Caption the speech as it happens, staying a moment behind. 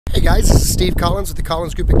Hey guys, this is Steve Collins with the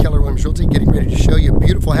Collins Group at Keller Williams Realty, getting ready to show you a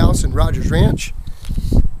beautiful house in Rogers Ranch.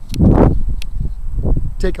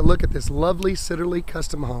 Take a look at this lovely Sitterle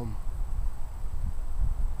custom home.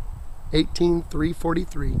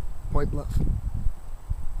 18343 Point Bluff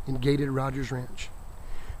in gated Rogers Ranch.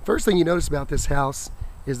 First thing you notice about this house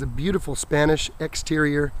is the beautiful Spanish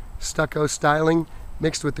exterior stucco styling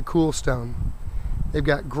mixed with the cool stone. They've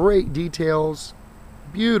got great details,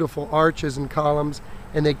 beautiful arches and columns,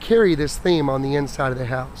 and they carry this theme on the inside of the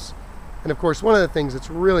house. And of course, one of the things that's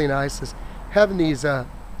really nice is having these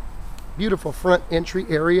beautiful front entry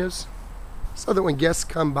areas so that when guests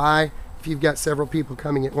come by, if you've got several people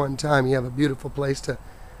coming at one time, you have a beautiful place to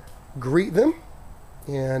greet them.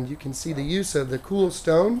 And you can see the use of the cool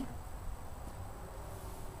stone.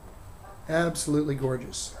 Absolutely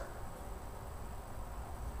gorgeous.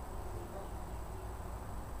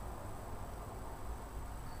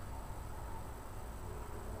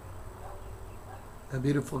 A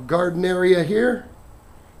beautiful garden area here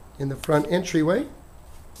in the front entryway.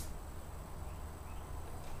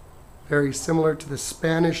 Very similar to the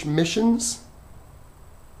Spanish missions.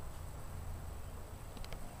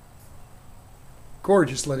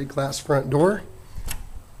 Gorgeous leaded glass front door.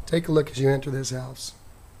 Take a look as you enter this house.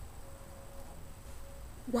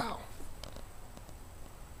 Wow.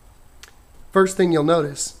 First thing you'll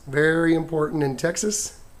notice, very important in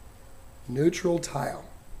Texas, neutral tile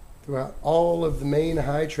throughout all of the main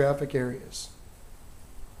high traffic areas.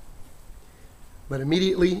 But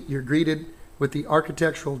immediately you're greeted with the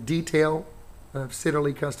architectural detail of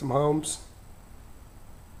Sitterle Custom Homes.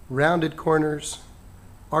 Rounded corners,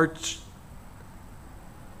 arches,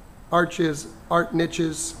 art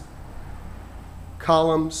niches,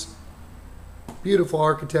 columns, beautiful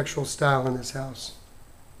architectural style in this house.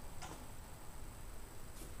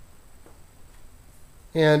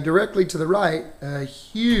 And directly to the right, a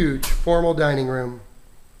huge formal dining room.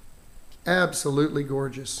 Absolutely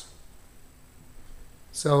gorgeous.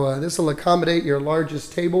 So this will accommodate your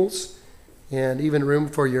largest tables and even room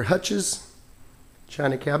for your hutches,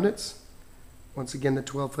 china cabinets. Once again, the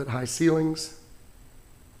 12-foot high ceilings.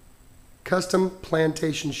 Custom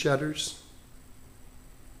plantation shutters.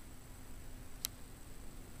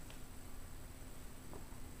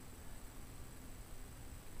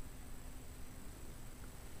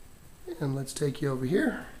 And let's take you over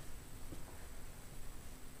here.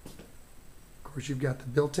 Of course, you've got the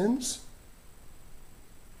built-ins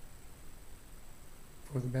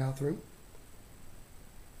for the bathroom.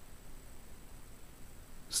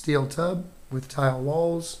 Steel tub with tile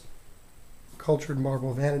walls, cultured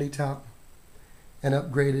marble vanity top, and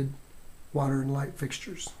upgraded water and light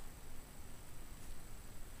fixtures.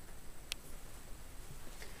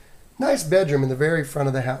 Nice bedroom in the very front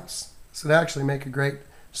of the house. This would actually make a great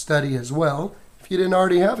study as well. If you didn't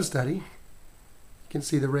already have a study, you can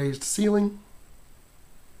see the raised ceiling,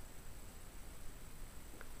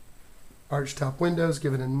 arch top windows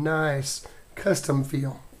give it a nice custom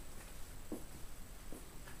feel.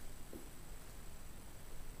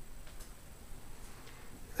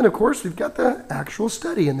 And of course, we've got the actual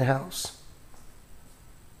study in the house.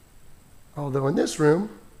 Although in this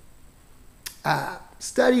room,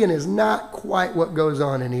 studying is not quite what goes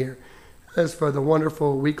on in here. As for the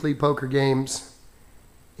wonderful weekly poker games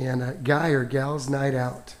and a guy or gal's night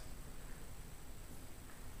out.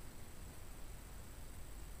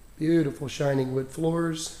 Beautiful shining wood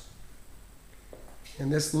floors. And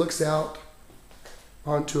this looks out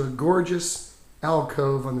onto a gorgeous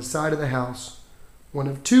alcove on the side of the house. One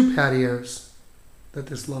of two patios that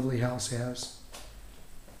this lovely house has.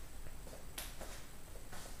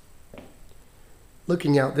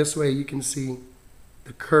 Looking out this way, you can see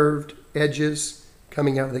the curved edges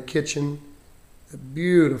coming out of the kitchen, a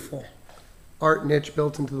beautiful art niche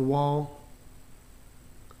built into the wall.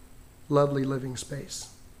 Lovely living space.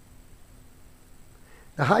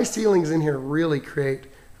 The high ceilings in here really create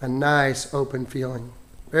a nice open feeling.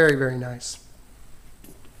 Very, very nice.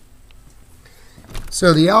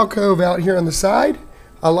 So the alcove out here on the side,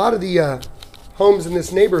 a lot of the homes in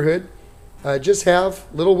this neighborhood just have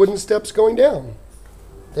little wooden steps going down.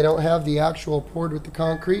 They don't have the actual poured with the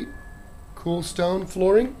concrete, cool stone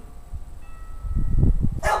flooring.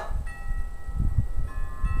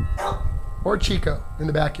 Or Chico in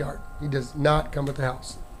the backyard. He does not come with the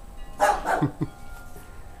house.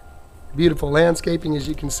 Beautiful landscaping, as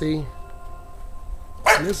you can see.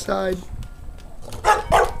 On this side,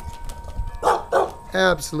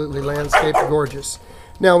 absolutely landscaped gorgeous.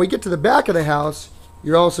 Now, when we get to the back of the house,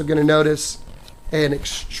 you're also going to notice an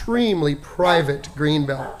extremely private green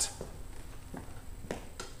belt.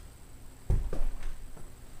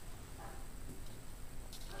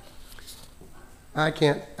 I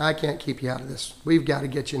can't keep you out of this. We've got to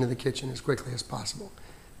get you into the kitchen as quickly as possible.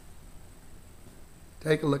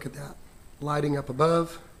 Take a look at that. Lighting up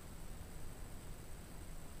above.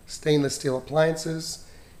 Stainless steel appliances.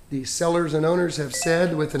 The sellers and owners have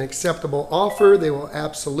said with an acceptable offer, they will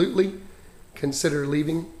absolutely consider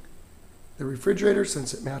leaving the refrigerator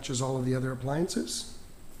since it matches all of the other appliances.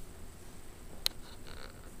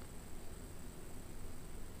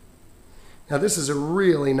 Now this is a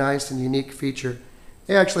really nice and unique feature.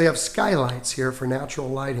 They actually have skylights here for natural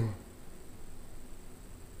lighting.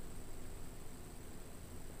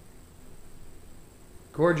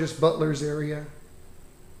 Gorgeous butler's area.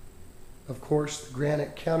 Of course, the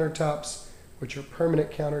granite countertops, which are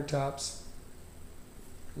permanent countertops.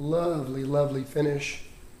 Lovely, lovely finish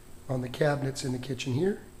on the cabinets in the kitchen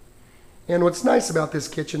here. And what's nice about this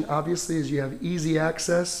kitchen, obviously, is you have easy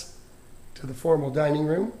access to the formal dining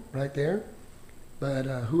room right there. But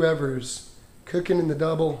whoever's cooking in the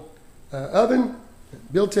double oven,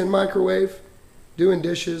 built-in microwave, doing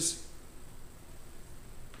dishes,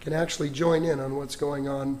 can actually join in on what's going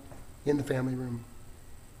on in the family room.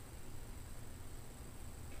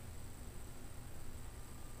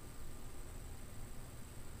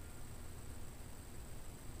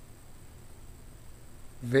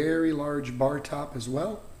 Very large bar top as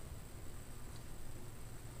well.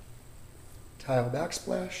 Tile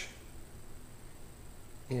backsplash.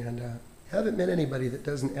 And haven't met anybody that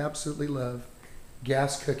doesn't absolutely love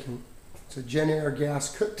gas cooking. It's a Genair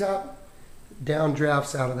gas cooktop.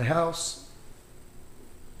 Downdrafts out of the house.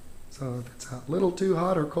 So if it's a little too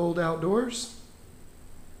hot or cold outdoors,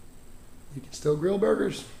 you can still grill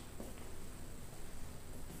burgers.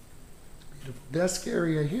 Beautiful desk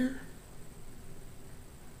area here.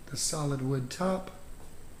 The solid wood top.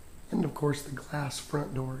 And of course the glass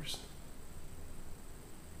front doors.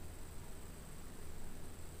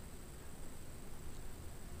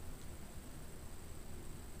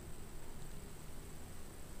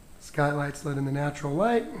 Skylights let in the natural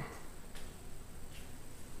light.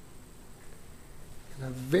 And a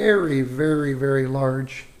very, very, very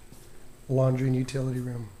large laundry and utility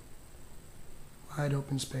room. Wide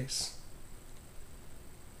open space.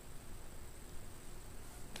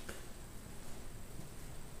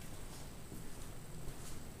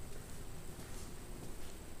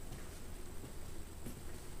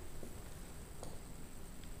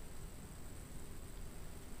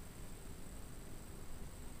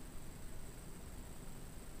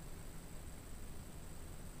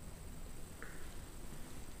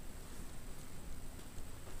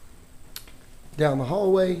 Down the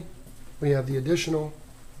hallway, we have the additional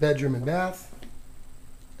bedroom and bath.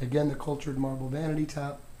 Again, the cultured marble vanity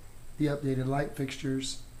top, the updated light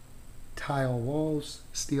fixtures, tile walls,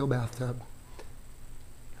 steel bathtub,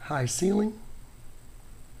 high ceiling.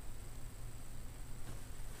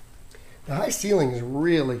 The high ceilings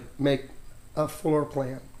really make a floor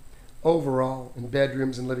plan overall in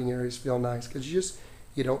bedrooms and living areas feel nice because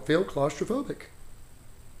you don't feel claustrophobic.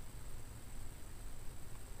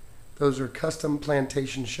 Those are custom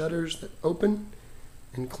plantation shutters that open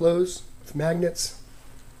and close with magnets.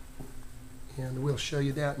 And we'll show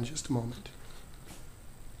you that in just a moment.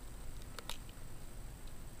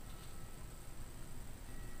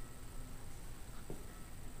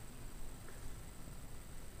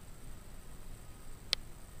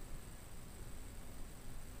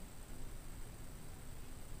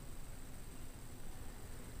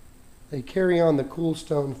 They carry on the cool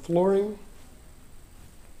stone flooring.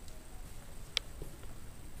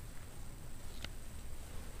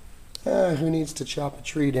 Who needs to chop a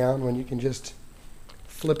tree down when you can just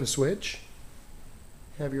flip a switch?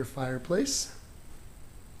 Have your fireplace.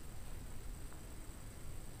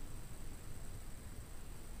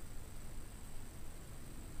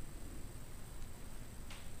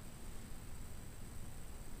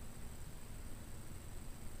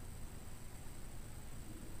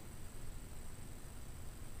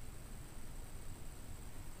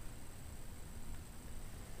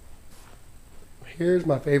 Here's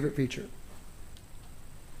my favorite feature.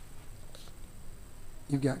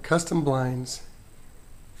 You've got custom blinds,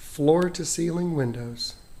 floor to ceiling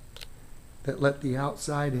windows that let the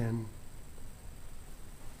outside in.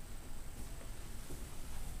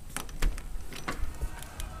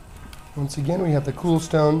 Once again, we have the cool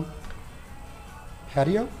stone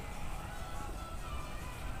patio.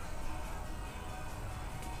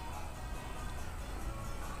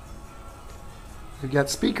 We've got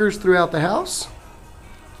speakers throughout the house.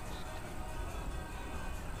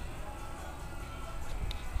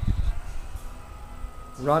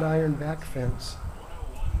 Wrought iron back fence.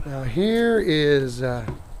 Now here is the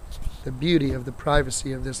beauty of the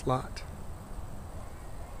privacy of this lot.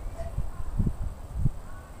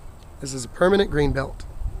 This is a permanent green belt.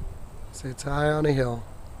 So it's high on a hill.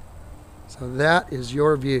 So that is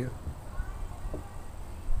your view.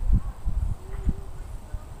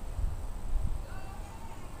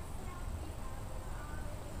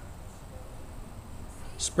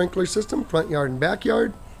 Sprinkler system, front yard and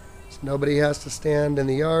backyard. So nobody has to stand in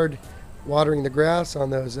the yard watering the grass on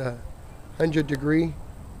those 100-degree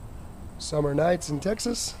summer nights in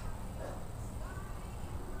Texas.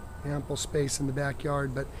 Ample space in the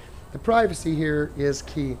backyard, but the privacy here is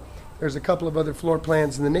key. There's a couple of other floor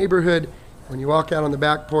plans in the neighborhood. When you walk out on the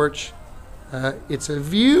back porch, it's a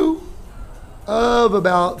view of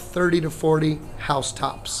about 30 to 40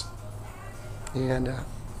 housetops. And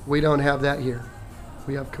we don't have that here.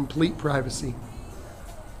 We have complete privacy.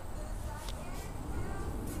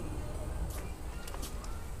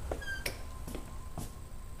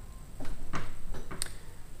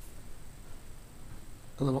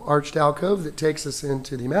 A little arched alcove that takes us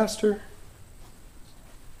into the master.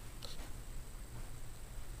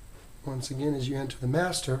 Once again, as you enter the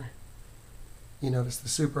master, you notice the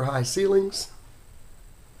super high ceilings,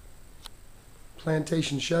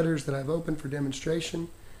 plantation shutters that I've opened for demonstration.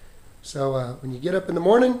 So when you get up in the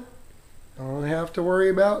morning, you don't have to worry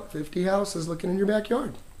about 50 houses looking in your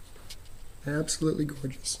backyard. Absolutely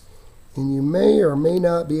gorgeous. And you may or may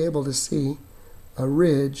not be able to see a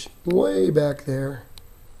ridge way back there.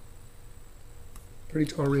 Pretty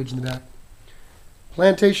tall ridge in the back.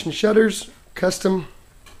 Plantation shutters, custom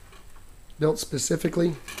built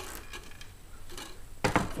specifically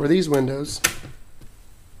for these windows.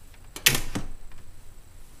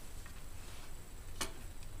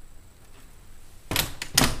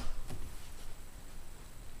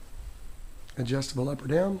 Adjustable up or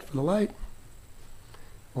down for the light,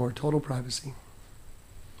 or total privacy.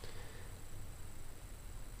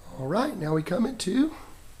 All right, now we come into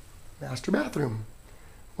master bathroom.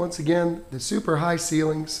 Once again, the super high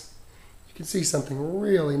ceilings. You can see something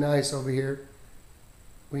really nice over here.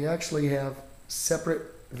 We actually have separate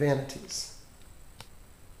vanities.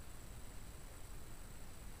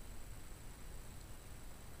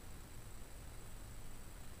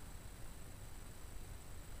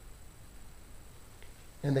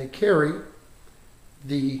 And they carry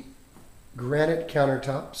the granite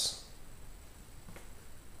countertops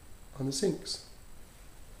on the sinks.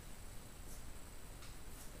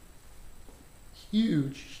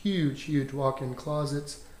 Huge walk-in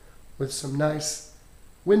closets with some nice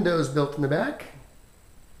windows built in the back.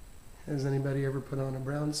 Has anybody ever put on a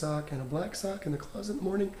brown sock and a black sock in the closet in the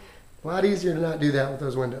morning? A lot easier to not do that with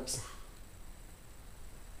those windows.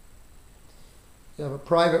 You have a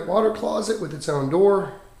private water closet with its own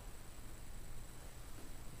door.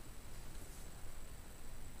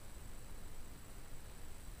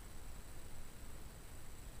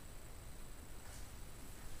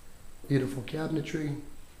 Beautiful cabinetry.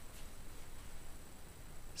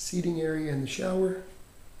 Seating area in the shower.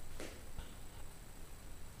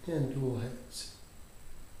 And dual heads.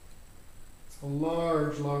 It's a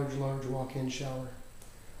large walk-in shower.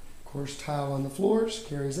 Of course, tile on the floors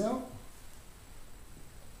carries out.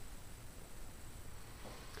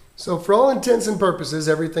 So for all intents and purposes,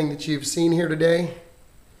 everything that you've seen here today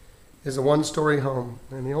is a one-story home.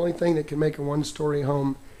 And the only thing that can make a one-story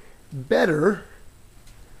home better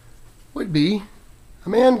would be a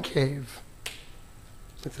man cave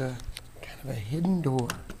with a kind of a hidden door.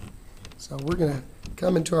 So we're going to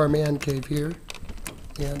come into our man cave here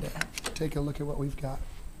and take a look at what we've got.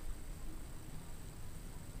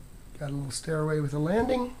 Got a little stairway with a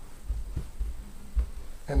landing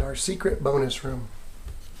and our secret bonus room.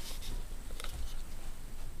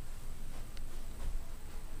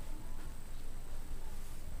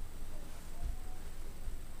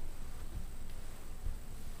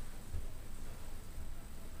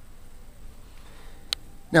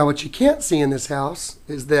 Now what you can't see in this house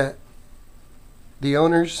is that the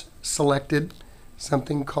owners selected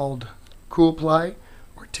something called Cool Ply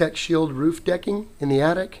or Tech Shield roof decking in the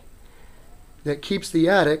attic that keeps the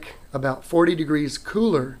attic about 40 degrees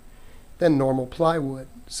cooler than normal plywood,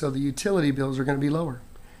 so the utility bills are going to be lower.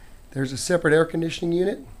 There's a separate air conditioning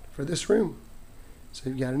unit for this room. So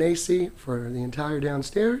you've got an AC for the entire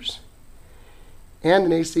downstairs and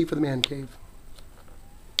an AC for the man cave.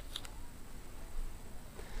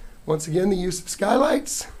 Once again, the use of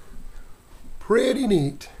skylights, pretty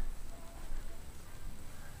neat.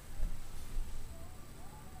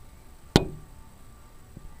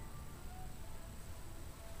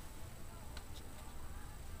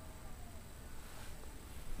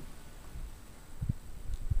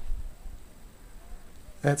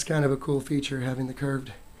 That's kind of a cool feature, having the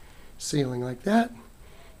curved ceiling like that.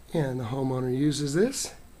 And the homeowner uses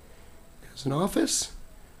this There's an office,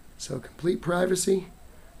 so complete privacy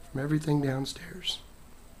from everything downstairs.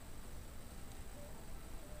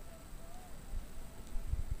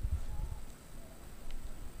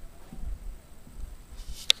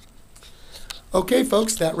 Okay,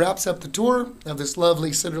 folks, that wraps up the tour of this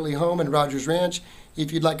lovely Sitterle home in Rogers Ranch.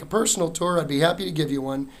 If you'd like a personal tour, I'd be happy to give you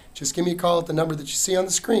one. Just give me a call at the number that you see on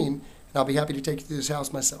the screen, and I'll be happy to take you through this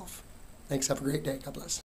house myself. Thanks. Have a great day. God bless.